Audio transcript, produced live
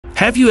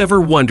Have you ever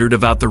wondered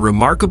about the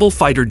remarkable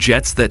fighter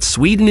jets that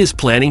Sweden is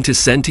planning to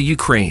send to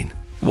Ukraine?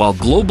 While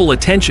global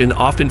attention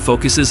often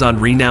focuses on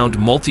renowned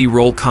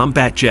multi-role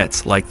combat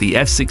jets like the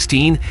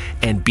F-16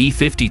 and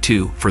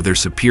B-52 for their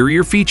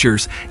superior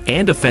features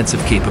and offensive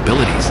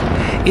capabilities,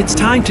 it's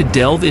time to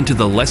delve into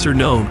the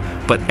lesser-known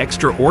but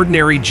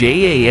extraordinary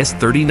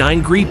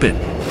JAS-39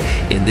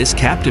 Gripen. In this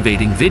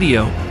captivating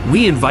video,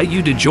 we invite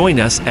you to join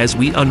us as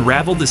we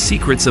unravel the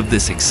secrets of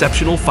this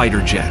exceptional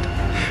fighter jet.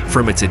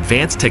 From its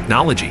advanced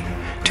technology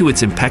to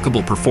its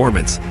impeccable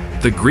performance,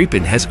 the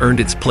Gripen has earned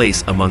its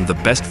place among the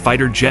best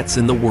fighter jets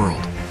in the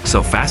world.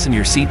 So fasten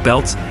your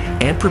seatbelts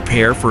and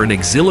prepare for an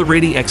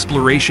exhilarating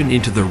exploration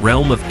into the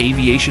realm of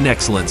aviation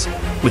excellence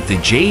with the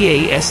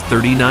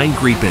JAS-39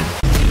 Gripen.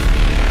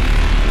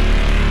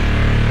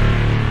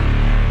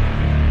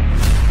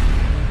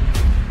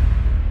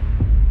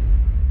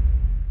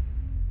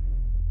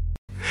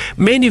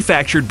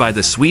 Manufactured by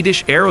the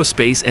Swedish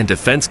aerospace and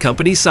defense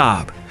company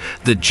Saab,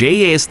 the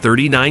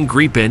JAS-39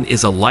 Gripen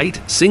is a light,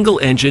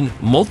 single-engine,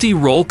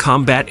 multi-role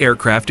combat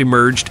aircraft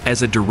emerged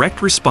as a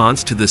direct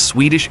response to the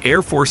Swedish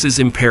Air Force's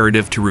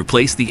imperative to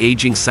replace the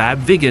aging Saab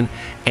Viggen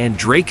and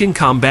Draken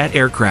combat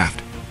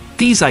aircraft.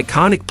 These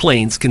iconic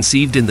planes,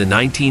 conceived in the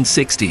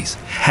 1960s,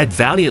 had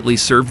valiantly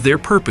served their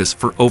purpose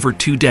for over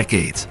 2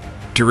 decades.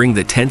 During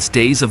the tense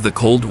days of the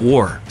Cold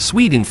War,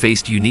 Sweden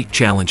faced unique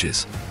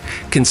challenges.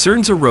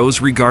 Concerns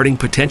arose regarding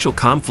potential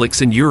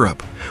conflicts in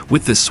Europe,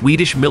 with the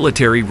Swedish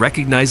military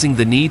recognizing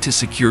the need to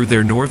secure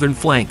their northern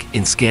flank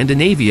in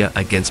Scandinavia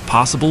against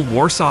possible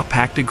Warsaw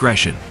Pact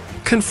aggression.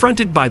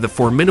 Confronted by the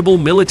formidable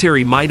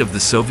military might of the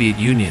Soviet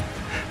Union,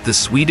 the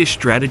Swedish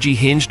strategy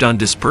hinged on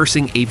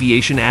dispersing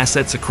aviation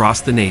assets across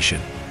the nation.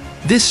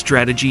 This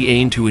strategy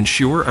aimed to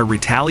ensure a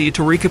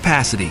retaliatory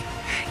capacity,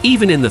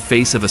 even in the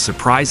face of a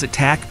surprise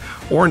attack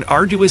or an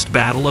arduous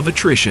battle of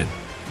attrition.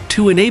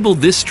 To enable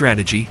this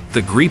strategy,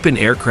 the Gripen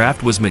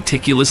aircraft was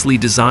meticulously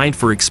designed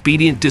for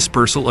expedient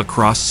dispersal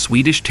across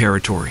Swedish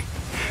territory.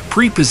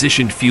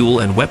 Pre-positioned fuel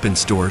and weapon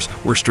stores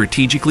were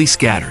strategically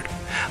scattered,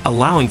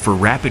 allowing for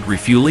rapid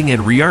refueling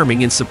and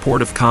rearming in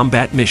support of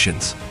combat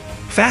missions.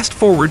 Fast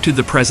forward to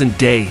the present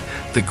day,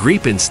 the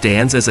Gripen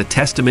stands as a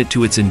testament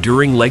to its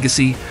enduring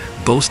legacy,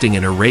 boasting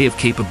an array of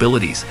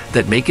capabilities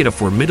that make it a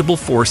formidable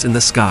force in the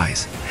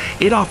skies.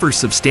 It offers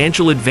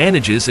substantial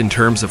advantages in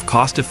terms of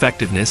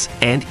cost-effectiveness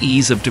and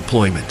ease of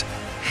deployment.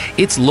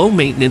 Its low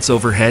maintenance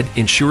overhead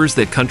ensures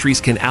that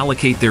countries can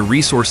allocate their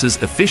resources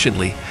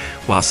efficiently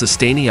while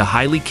sustaining a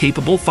highly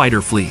capable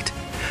fighter fleet.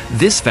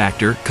 This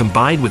factor,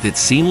 combined with its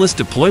seamless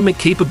deployment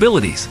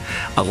capabilities,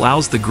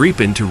 allows the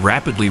Gripen to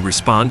rapidly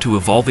respond to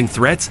evolving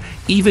threats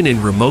even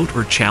in remote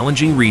or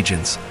challenging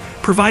regions,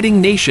 providing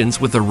nations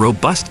with a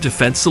robust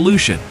defense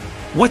solution.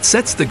 What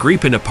sets the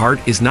Gripen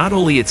apart is not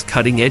only its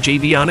cutting-edge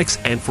avionics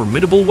and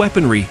formidable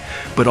weaponry,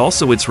 but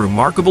also its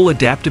remarkable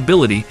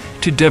adaptability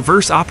to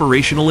diverse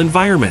operational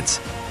environments.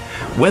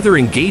 Whether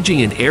engaging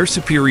in air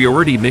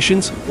superiority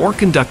missions or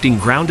conducting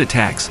ground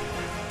attacks,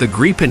 the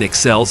Gripen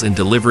excels in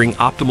delivering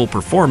optimal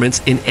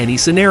performance in any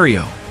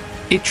scenario.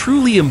 It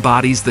truly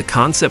embodies the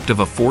concept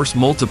of a force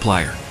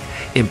multiplier,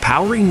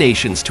 empowering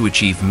nations to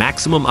achieve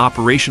maximum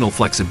operational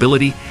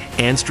flexibility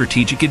and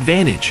strategic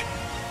advantage.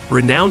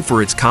 Renowned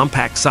for its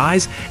compact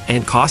size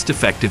and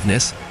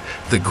cost-effectiveness,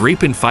 the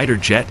Gripen fighter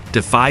jet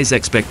defies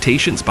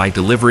expectations by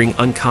delivering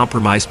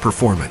uncompromised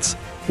performance.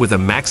 With a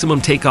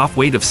maximum takeoff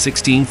weight of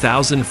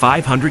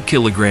 16,500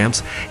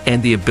 kilograms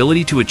and the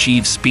ability to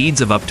achieve speeds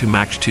of up to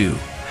Mach 2,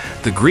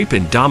 the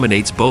Gripen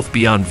dominates both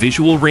beyond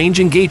visual range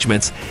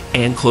engagements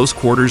and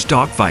close-quarters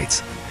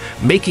dogfights,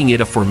 making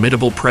it a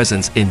formidable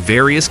presence in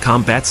various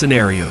combat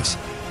scenarios.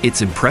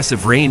 Its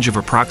impressive range of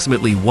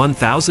approximately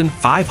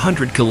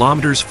 1,500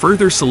 kilometers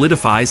further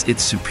solidifies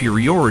its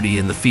superiority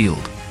in the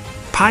field.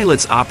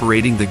 Pilots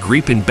operating the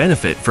Gripen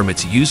benefit from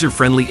its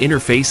user-friendly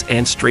interface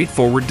and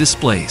straightforward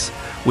displays,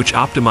 which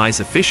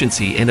optimize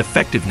efficiency and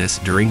effectiveness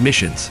during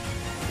missions.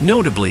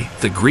 Notably,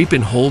 the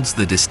Gripen holds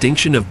the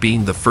distinction of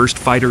being the first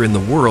fighter in the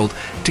world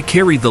to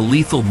carry the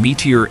lethal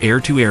Meteor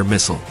air-to-air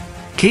missile.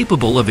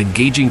 Capable of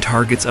engaging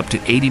targets up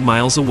to 80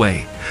 miles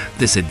away,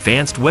 this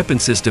advanced weapon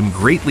system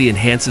greatly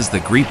enhances the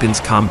Gripen's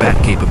combat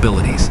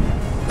capabilities.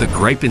 The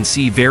Gripen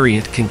C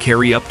variant can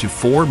carry up to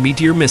 4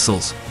 Meteor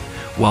missiles,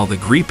 while the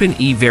Gripen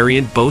E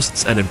variant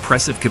boasts an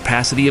impressive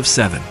capacity of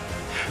 7.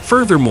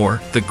 Furthermore,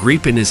 the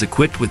Gripen is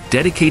equipped with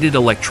dedicated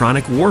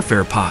electronic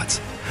warfare pods,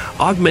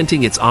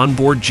 augmenting its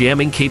onboard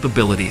jamming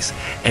capabilities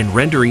and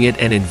rendering it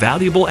an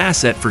invaluable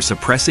asset for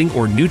suppressing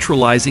or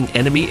neutralizing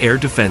enemy air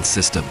defense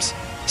systems.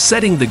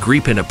 Setting the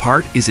Gripen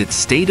apart is its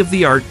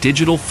state-of-the-art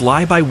digital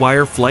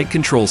fly-by-wire flight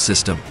control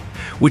system,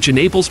 which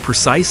enables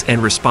precise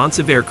and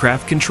responsive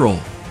aircraft control.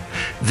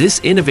 This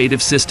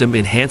innovative system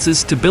enhances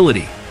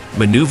stability,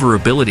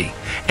 maneuverability,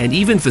 and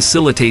even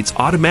facilitates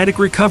automatic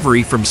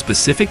recovery from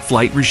specific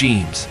flight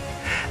regimes.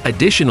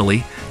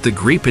 Additionally, the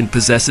Gripen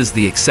possesses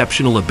the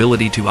exceptional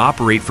ability to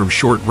operate from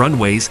short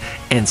runways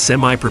and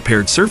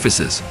semi-prepared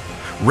surfaces,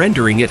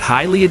 rendering it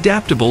highly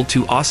adaptable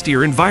to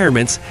austere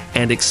environments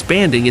and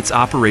expanding its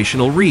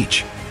operational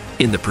reach.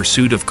 In the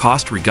pursuit of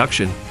cost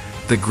reduction,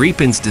 the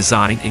Gripen's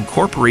design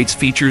incorporates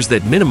features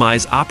that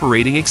minimize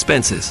operating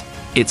expenses.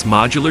 Its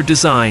modular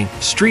design,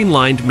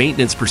 streamlined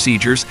maintenance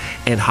procedures,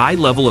 and high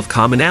level of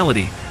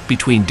commonality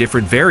between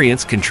different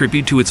variants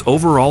contribute to its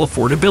overall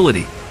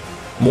affordability.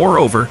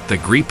 Moreover, the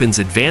Gripen's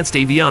advanced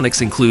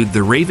avionics include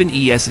the Raven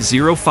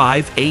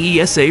ES-05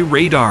 AESA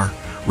radar,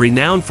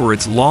 renowned for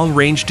its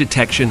long-range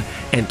detection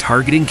and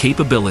targeting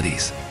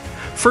capabilities.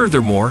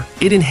 Furthermore,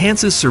 it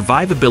enhances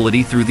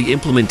survivability through the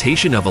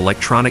implementation of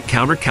electronic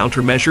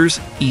countermeasures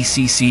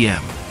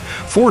 (ECCM),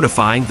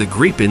 fortifying the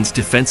Gripen's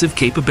defensive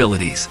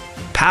capabilities.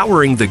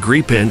 Powering the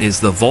Gripen is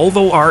the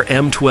Volvo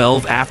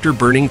RM12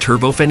 afterburning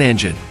turbofan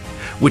engine,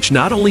 which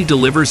not only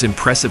delivers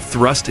impressive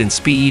thrust and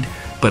speed,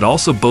 but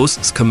also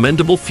boasts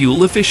commendable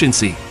fuel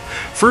efficiency,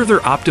 further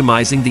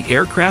optimizing the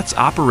aircraft's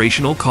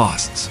operational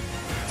costs.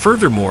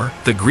 Furthermore,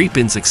 the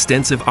Gripen's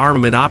extensive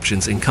armament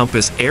options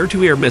encompass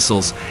air-to-air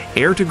missiles,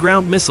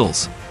 air-to-ground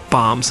missiles,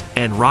 bombs,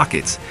 and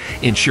rockets,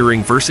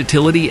 ensuring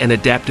versatility and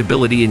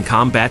adaptability in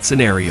combat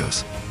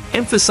scenarios.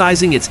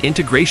 Emphasizing its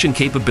integration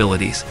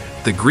capabilities,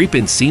 the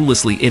Gripen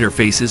seamlessly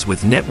interfaces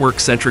with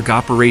network-centric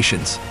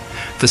operations,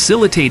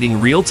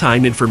 facilitating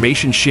real-time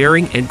information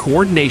sharing and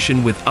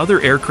coordination with other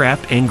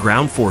aircraft and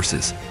ground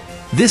forces.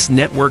 This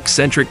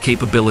network-centric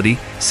capability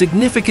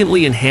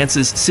significantly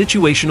enhances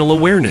situational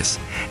awareness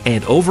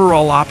and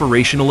overall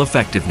operational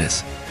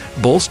effectiveness,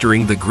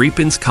 bolstering the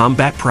Gripen's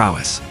combat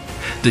prowess.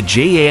 The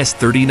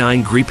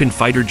JAS-39 Gripen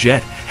fighter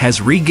jet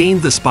has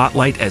regained the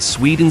spotlight as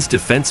Sweden's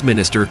defense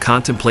minister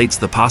contemplates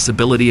the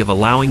possibility of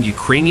allowing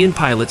Ukrainian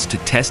pilots to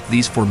test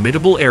these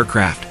formidable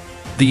aircraft.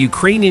 The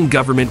Ukrainian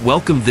government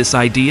welcomed this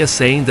idea,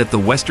 saying that the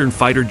Western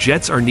fighter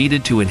jets are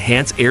needed to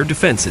enhance air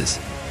defenses,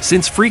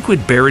 since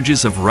frequent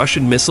barrages of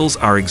Russian missiles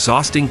are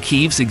exhausting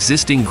Kyiv's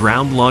existing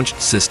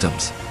ground-launched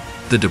systems.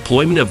 The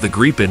deployment of the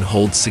Gripen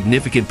holds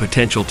significant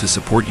potential to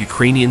support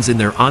Ukrainians in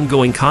their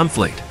ongoing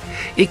conflict.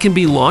 It can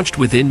be launched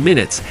within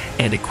minutes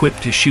and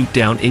equipped to shoot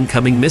down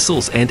incoming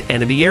missiles and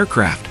enemy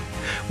aircraft.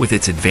 With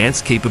its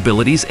advanced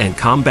capabilities and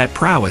combat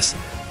prowess,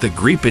 the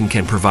Gripen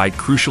can provide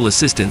crucial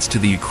assistance to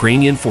the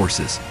Ukrainian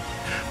forces.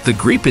 The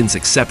Gripen's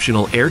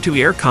exceptional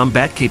air-to-air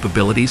combat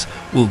capabilities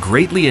will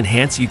greatly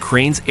enhance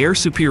Ukraine's air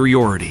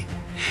superiority.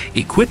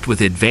 Equipped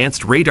with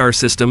advanced radar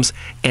systems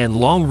and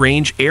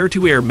long-range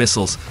air-to-air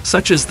missiles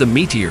such as the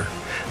Meteor,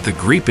 the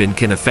Gripen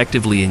can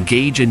effectively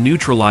engage and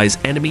neutralize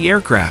enemy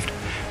aircraft,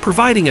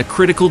 providing a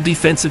critical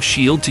defensive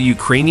shield to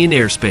Ukrainian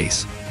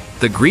airspace.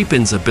 The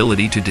Gripen's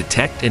ability to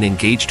detect and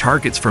engage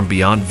targets from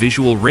beyond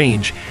visual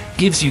range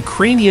gives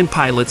Ukrainian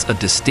pilots a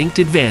distinct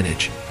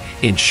advantage,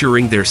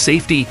 ensuring their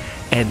safety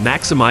and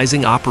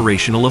maximizing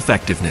operational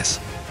effectiveness.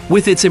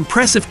 With its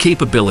impressive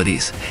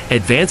capabilities,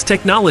 advanced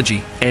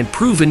technology, and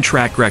proven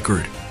track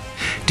record,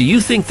 do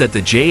you think that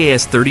the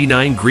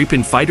JAS-39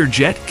 Gripen fighter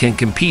jet can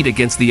compete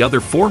against the other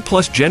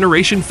 4+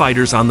 generation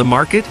fighters on the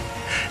market?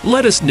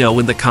 Let us know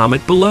in the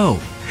comment below.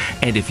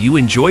 And if you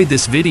enjoyed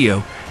this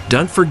video,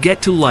 don't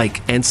forget to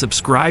like and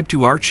subscribe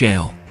to our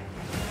channel.